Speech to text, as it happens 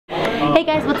Hey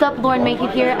guys, what's up? Lauren Mayhew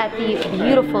here at the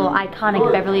beautiful,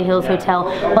 iconic Beverly Hills Hotel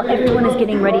while everyone is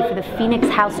getting ready for the Phoenix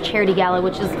House Charity Gala,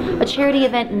 which is a charity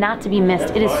event not to be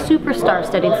missed. It is super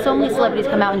star-studded. So many celebrities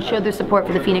come out and show their support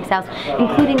for the Phoenix House,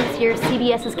 including this year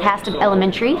CBS's cast of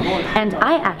Elementary. And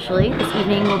I actually, this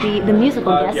evening, will be the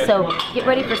musical guest, so get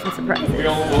ready for some surprises.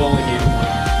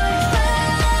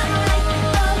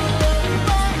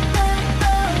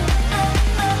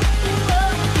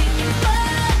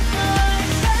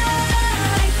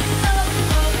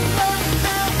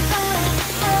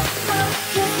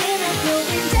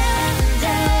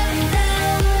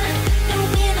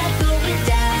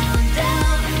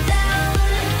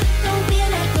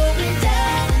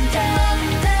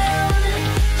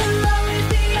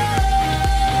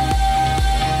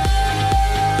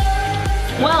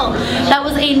 Well, that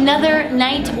was another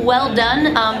night well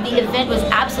done. The event was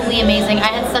absolutely amazing. I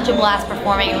had such a blast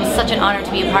performing. It was such an honor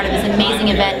to be a part of this amazing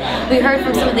event. We heard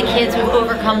from some of the kids who've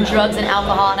overcome drugs and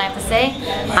alcohol, and I have to say,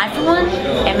 I for one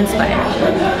am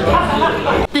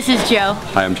inspired. This is Joe.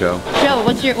 Hi, I'm Joe. Joe,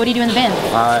 what do you do in the band?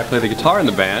 I play the guitar in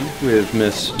the band with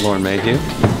Miss Lauren Mayhew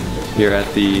here at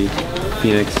the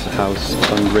Phoenix House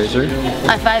fundraiser.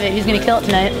 High five it, he's gonna kill it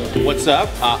tonight. What's up?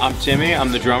 I'm Timmy,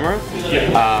 I'm the drummer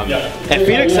at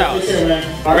Phoenix House.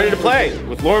 Ready to play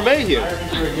with Lauren Mayhew.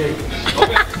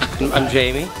 I'm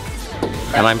Jamie,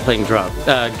 and I'm playing keyboard,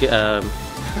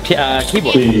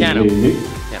 piano.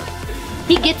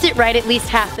 He gets it right at least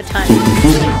half the time.